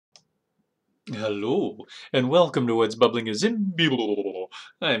Hello, and welcome to What's Bubbling a ZIM.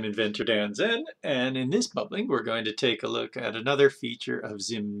 I'm inventor Dan Zen, and in this bubbling we're going to take a look at another feature of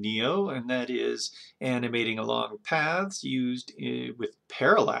ZIM NIO, and that is animating along paths used with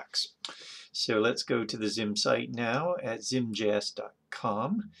Parallax. So let's go to the ZIM site now at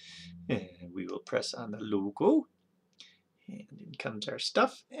ZIMjs.com, and we will press on the logo, and in comes our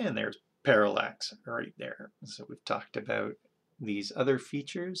stuff, and there's Parallax right there. So we've talked about these other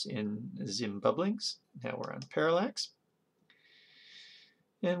features in ZIM bubblings. Now we're on Parallax.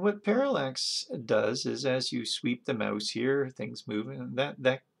 And what Parallax does is as you sweep the mouse here, things move, and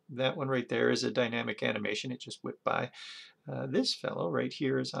that one right there is a dynamic animation. It just whipped by. This fellow right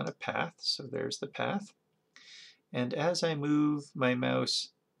here is on a path, so there's the path. And as I move my mouse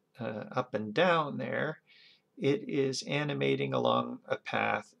up and down there, it is animating along a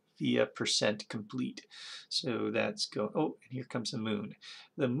path via percent complete. So that's oh, and here comes the moon.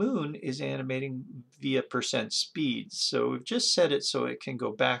 The moon is animating via percent speed. So we've just set it so it can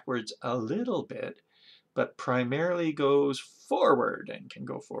go backwards a little bit, but primarily goes forward and can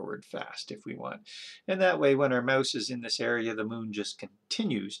go forward fast if we want. And that way, when our mouse is in this area, the moon just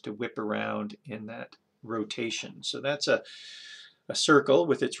continues to whip around in that rotation. So that's a circle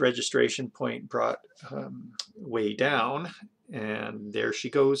with its registration point brought way down, and there she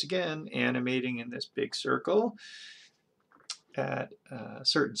goes again, animating in this big circle at a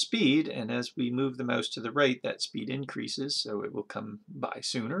certain speed, and as we move the mouse to the right, that speed increases, so it will come by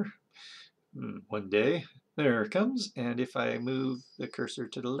sooner. One day, there it comes, and if I move the cursor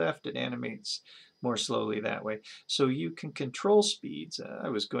to the left, it animates more slowly that way. So you can control speeds. I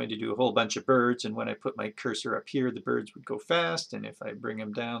was going to do a whole bunch of birds, and when I put my cursor up here, the birds would go fast, and if I bring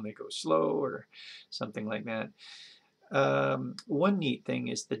them down, they go slow, or something like that. One neat thing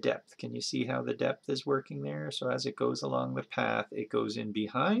is the depth. Can you see how the depth is working there? So as it goes along the path, it goes in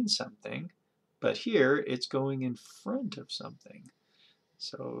behind something, but here it's going in front of something.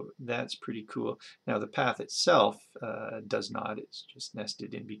 So that's pretty cool. Now the path itself does not. It's just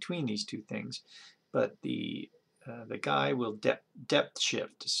nested in between these two things. But the guy will depth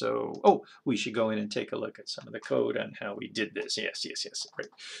shift. So, oh, we should go in and take a look at some of the code on how we did this. Yes. Right.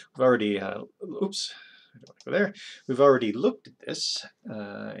 We've already, oops, I don't want to go there. We've already looked at this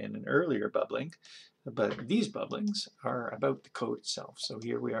in an earlier bubbling. But these bubblings are about the code itself. So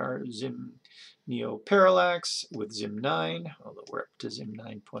here we are, ZIM NIO Parallax with ZIM 9, although we're up to ZIM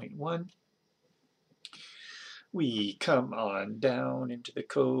 9.1. We come on down into the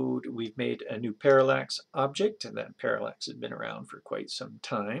code. We've made a new Parallax object, and that Parallax has been around for quite some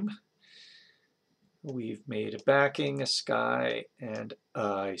time. We've made a backing, a sky, and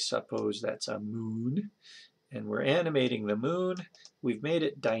I suppose that's a moon. And we're animating the moon. We've made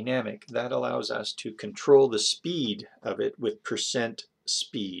it dynamic. That allows us to control the speed of it with percent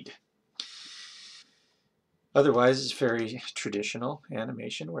speed. Otherwise, it's very traditional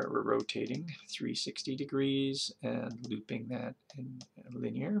animation where we're rotating 360 degrees and looping that in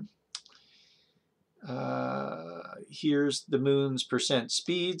linear. Here's the moon's percent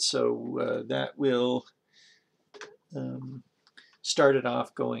speed, so that will start it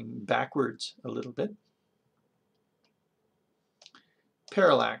off going backwards a little bit.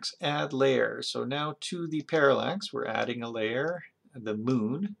 Parallax, add layer. So now to the parallax, we're adding a layer, the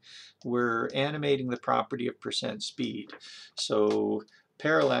moon. We're animating the property of percent speed. So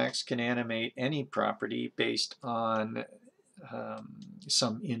parallax can animate any property based on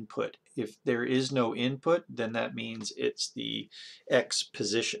some input. If there is no input, then that means it's the X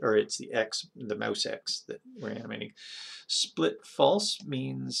position, or it's the X, the mouse X that we're animating. Split false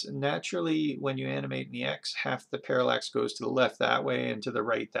means naturally when you animate in the X, half the parallax goes to the left that way and to the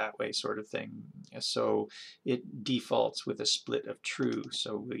right that way, sort of thing. So it defaults with a split of true.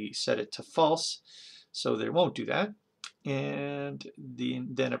 So we set it to false, so that it won't do that. And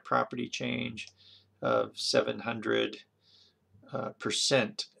then a property change of 700%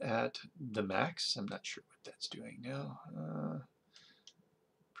 at the max. I'm not sure what that's doing now.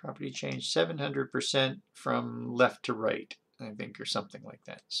 Property change 700% from left to right, I think, or something like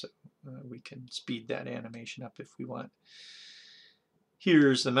that. So we can speed that animation up if we want.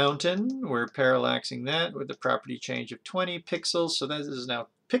 Here's the mountain. We're parallaxing that with a property change of 20 pixels. So that is now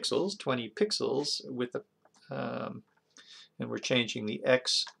pixels, 20 pixels with a and we're changing the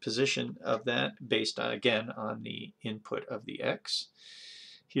X position of that based on, again, on the input of the X.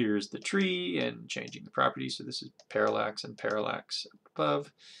 Here's the tree and changing the properties. So this is parallax and parallax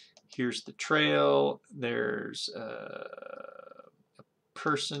above. Here's the trail. There's a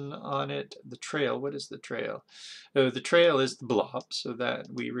person on it. The trail, what is the trail? Oh, the trail is the blob, so that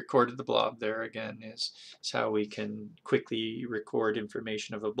we recorded the blob there again is how we can quickly record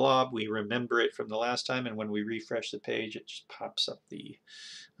information of a blob. We remember it from the last time, and when we refresh the page, it just pops up the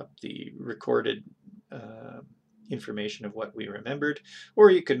recorded information of what we remembered.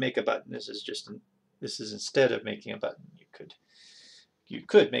 Or you could make a button. This is instead of making a button. You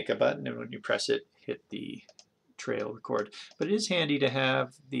could make a button, and when you press it, hit the trail record. But it is handy to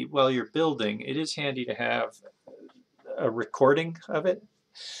have while you're building, it is handy to have a recording of it,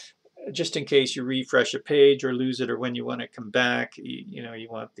 just in case you refresh a page or lose it, or when you want to come back, you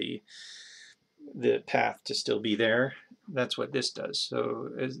want the path to still be there. That's what this does.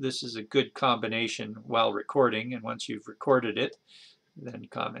 So this is a good combination while recording, and once you've recorded it, then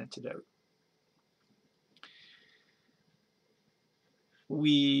comment it out.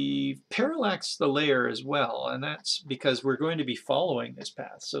 We parallax the layer as well, and that's because we're going to be following this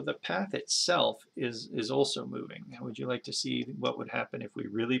path. So the path itself is also moving. Would you like to see what would happen if we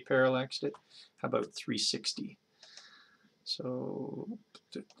really parallaxed it? How about 360? So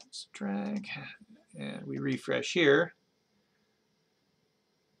let's drag, and we refresh here.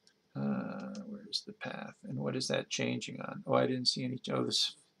 Where's the path, and what is that changing on? Oh, I didn't see any. Oh,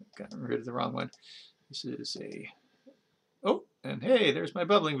 this got rid of the wrong one. This is a. Oh, and hey, there's my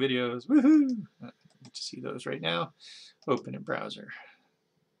bubbling videos. Woohoo! I need to see those right now. Open in browser.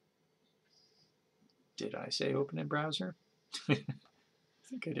 Did I say open in browser? I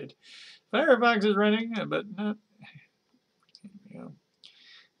think I did. Firefox is running, but not. Here we go.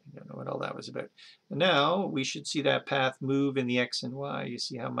 I don't know what all that was about. And now we should see that path move in the X and Y. You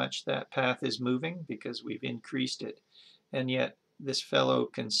see how much that path is moving because we've increased it. And yet this fellow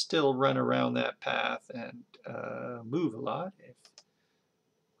can still run around that path and move a lot if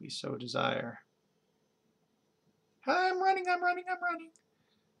we so desire. I'm running.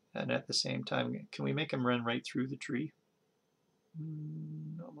 And at the same time, can we make him run right through the tree?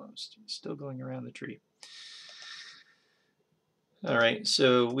 Almost. He's still going around the tree. All right,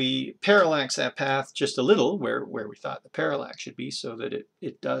 so we parallax that path just a little where we thought the parallax should be, so that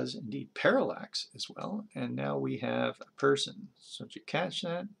it does indeed parallax as well. And now we have a person. So did you catch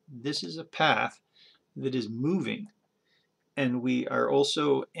that? This is a path that is moving. And we are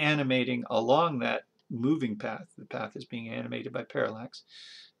also animating along that moving path. The path is being animated by parallax.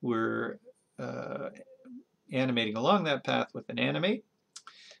 We're animating along that path with an animate.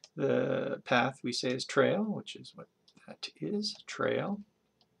 The path we say is trail, which is what that is, trail.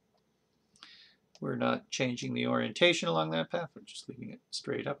 We're not changing the orientation along that path, we're just leaving it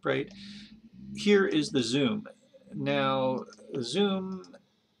straight upright. Here is the zoom. Now, zoom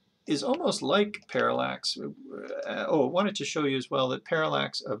is almost like parallax. I wanted to show you as well that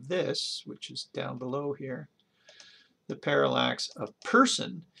parallax of this, which is down below here, the parallax of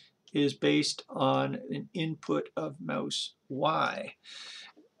person is based on an input of mouse Y.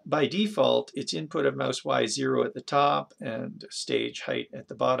 By default, it's input of mouse Y 0 at the top and stage height at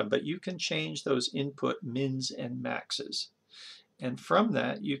the bottom, but you can change those input mins and maxes. And from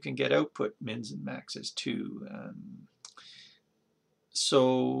that, you can get output mins and maxes too.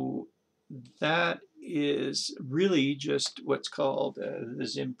 So that is really just what's called the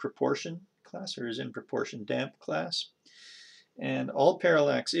ZIM proportion class, or ZIM proportion damp class. And all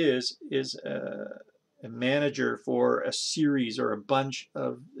parallax is a manager for a series or a bunch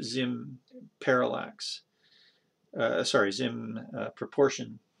of ZIM parallax, ZIM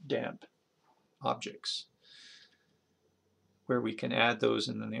proportion damp objects, where we can add those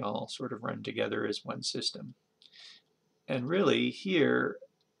and then they all sort of run together as one system. And really here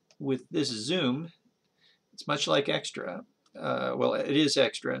with this zoom, it's much like extra. Well, it is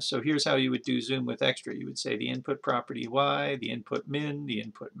extra. So here's how you would do zoom with extra. You would say the input property Y, the input min, the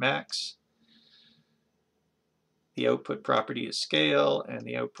input max. The output property is scale, and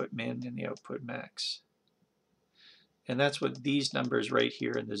the output min and the output max. And that's what these numbers right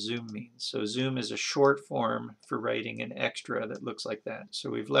here in the zoom means. So zoom is a short form for writing an extra that looks like that. So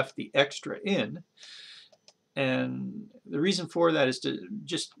we've left the extra in. And the reason for that is to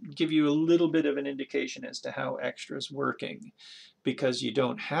just give you a little bit of an indication as to how extra is working, because you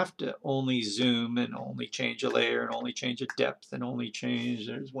don't have to only zoom and only change a layer and only change a depth and only change,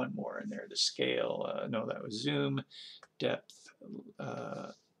 there's one more in there, the scale. No, that was zoom, depth,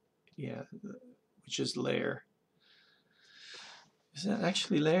 yeah, which is layer. Is that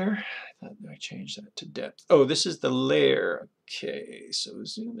actually layer? I thought I changed that to depth. Oh, this is the layer. Okay, so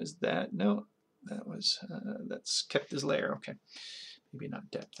zoom is that. No. That was that's kept as layer. Okay, maybe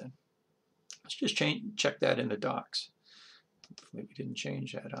not depth then. Let's just check that in the docs. Hopefully we didn't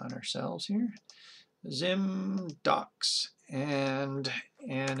change that on ourselves here. ZIM docs and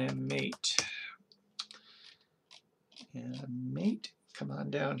animate. Animate, come on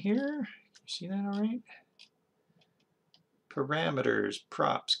down here. You see that all right? Parameters,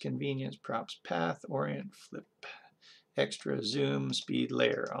 props, convenience, props, path, orient, flip, extra, zoom, speed,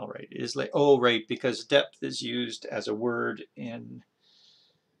 layer. All right, is oh right, because depth is used as a word in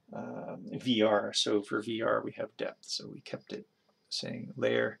VR. So for VR we have depth, so we kept it saying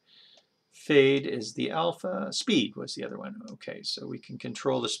layer. Fade is the alpha. Speed was the other one. Okay, so we can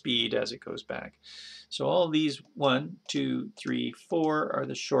control the speed as it goes back. So all these 1, 2, 3, 4 are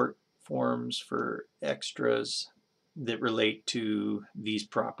the short forms for extras that relate to these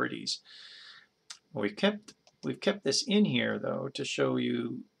properties. We've kept this in here though to show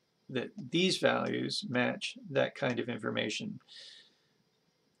you that these values match that kind of information.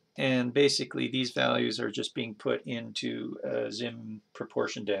 And basically these values are just being put into a ZIM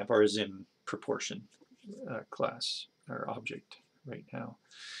proportion dam or a ZIM proportion class or object right now.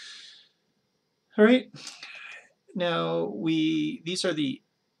 All right, now these are the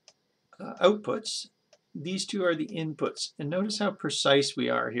outputs. These two are the inputs. And notice how precise we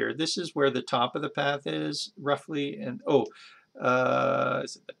are here. This is where the top of the path is roughly. And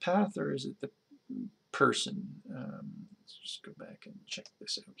is it the path or is it the person? Let's just go back and check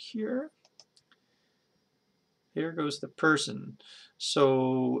this out here. Here goes the person.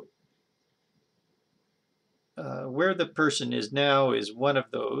 So where the person is now is one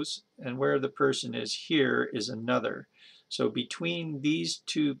of those, and where the person is here is another. So between these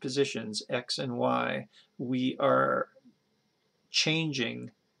two positions, X and Y, we are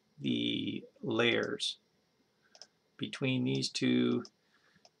changing the layers. Between these two,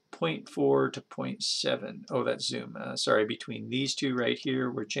 0.4 to 0.7. Oh, that's zoom. Sorry, between these two right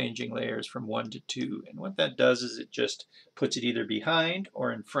here, we're changing layers from 1 to 2. And what that does is it just puts it either behind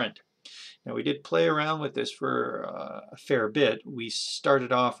or in front. Now we did play around with this for a fair bit. We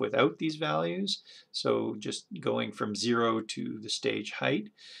started off without these values, so just going from 0 to the stage height,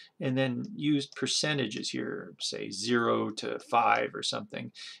 and then used percentages here, say 0 to 5 or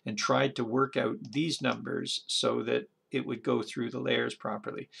something, and tried to work out these numbers so that it would go through the layers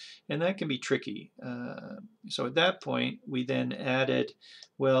properly. And that can be tricky. So at that point, we then added,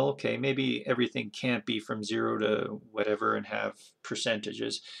 well, okay, maybe everything can't be from 0 to whatever and have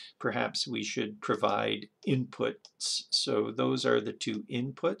percentages. Perhaps we should provide inputs. So those are the two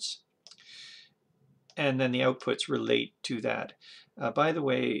inputs. And then the outputs relate to that. By the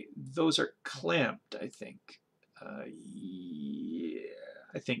way, those are clamped, I think. Yeah,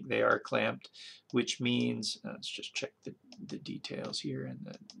 I think they are clamped, which means, let's just check the details here in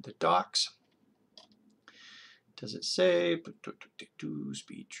the docs. Does it say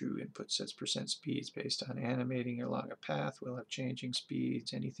speed true input sets percent speeds based on animating along a path will have changing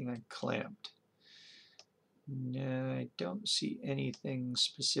speeds, anything unclamped? No, I don't see anything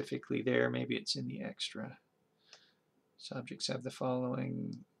specifically there. Maybe it's in the extra. Subjects have the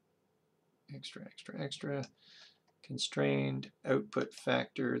following extra. Constrained output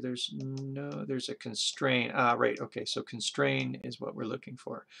factor. There's a constraint. Right, okay, so constrain is what we're looking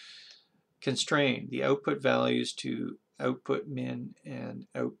for. Constrain the output values to output min and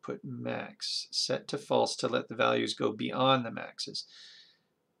output max. Set to false to let the values go beyond the maxes.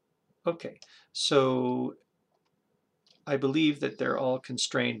 Okay, so I believe that they're all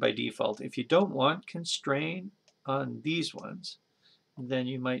constrained by default. If you don't want constrain on these ones, then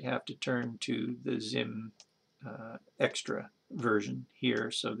you might have to turn to the ZIM extra version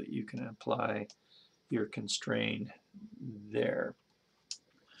here so that you can apply your constrain there.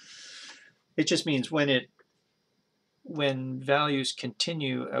 It just means when values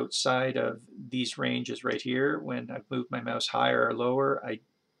continue outside of these ranges right here, when I've moved my mouse higher or lower,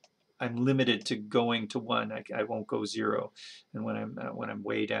 I'm limited to going to 1. I won't go 0, and when I'm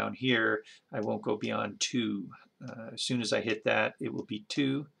way down here, I won't go beyond 2. As soon as I hit that, it will be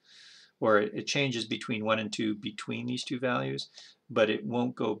 2, or it changes between 1 and 2 between these two values, but it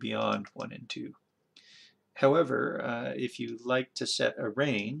won't go beyond 1 and 2. However, if you like to set a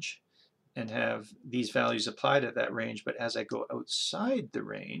range and have these values apply to that range, but as I go outside the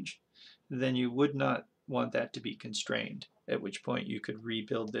range, then you would not want that to be constrained, at which point you could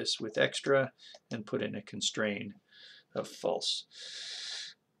rebuild this with extra and put in a constraint of false.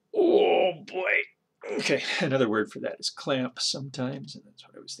 Oh boy. Okay, another word for that is clamp sometimes, and that's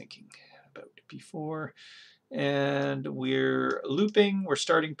what I was thinking about before. And we're looping, we're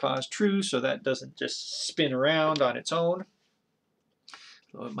starting pause true, so that doesn't just spin around on its own.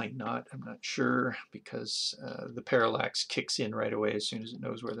 Though it might not, I'm not sure, because the parallax kicks in right away as soon as it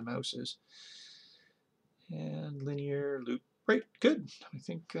knows where the mouse is. And linear loop, right, good. I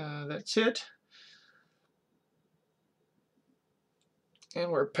think that's it. And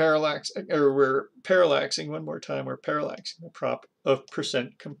we're parallaxing one more time. We're parallaxing the prop of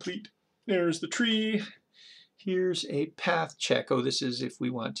percent complete. There's the tree. Here's a path check. Oh, this is if we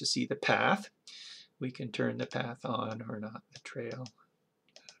want to see the path. We can turn the path on or not, the trail,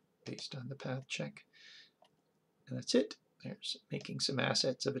 based on the path check. And that's it. There's making some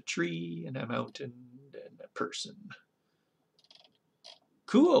assets of a tree and a mountain and a person.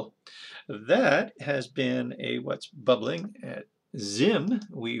 Cool. That has been a What's Bubbling at ZIM.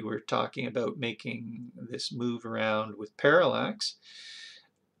 We were talking about making this move around with Parallax.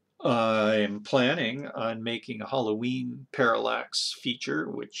 I'm planning on making a Halloween Parallax feature,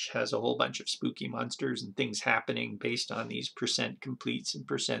 which has a whole bunch of spooky monsters and things happening based on these percent completes and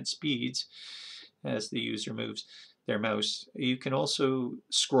percent speeds as the user moves their mouse. You can also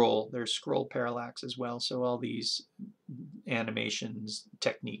scroll. There's scroll parallax as well. So all these animations,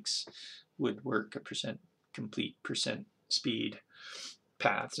 techniques would work. A percent complete, percent speed,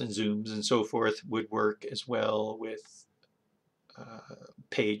 paths and zooms and so forth would work as well with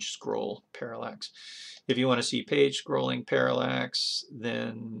page scroll parallax. If you want to see page scrolling parallax,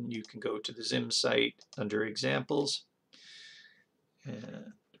 then you can go to the ZIM site under examples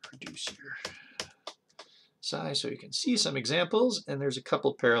and reduce your size so you can see some examples. And there's a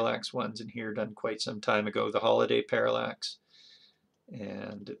couple parallax ones in here done quite some time ago. The holiday parallax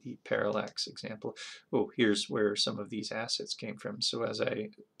and the parallax example. Oh, here's where some of these assets came from. So as I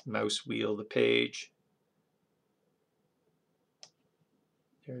mouse wheel the page,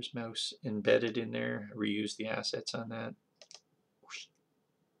 there's mouse embedded in there. Reuse the assets on that.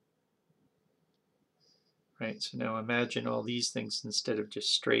 Right, so now imagine all these things instead of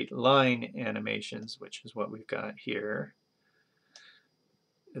just straight line animations, which is what we've got here,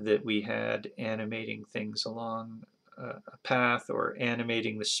 that we had animating things along a path or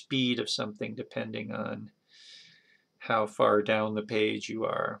animating the speed of something depending on how far down the page you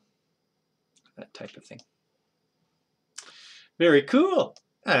are, that type of thing. Very cool.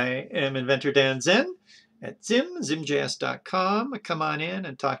 I am Inventor Dan Zen at ZIM, ZIMjs.com. Come on in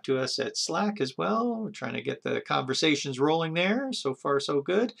and talk to us at Slack as well. We're trying to get the conversations rolling there. So far, so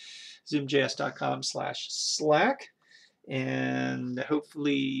good. ZIMjs.com/Slack. And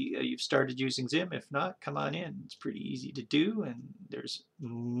hopefully you've started using ZIM. If not, come on in. It's pretty easy to do, and there's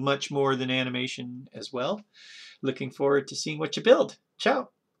much more than animation as well. Looking forward to seeing what you build. Ciao.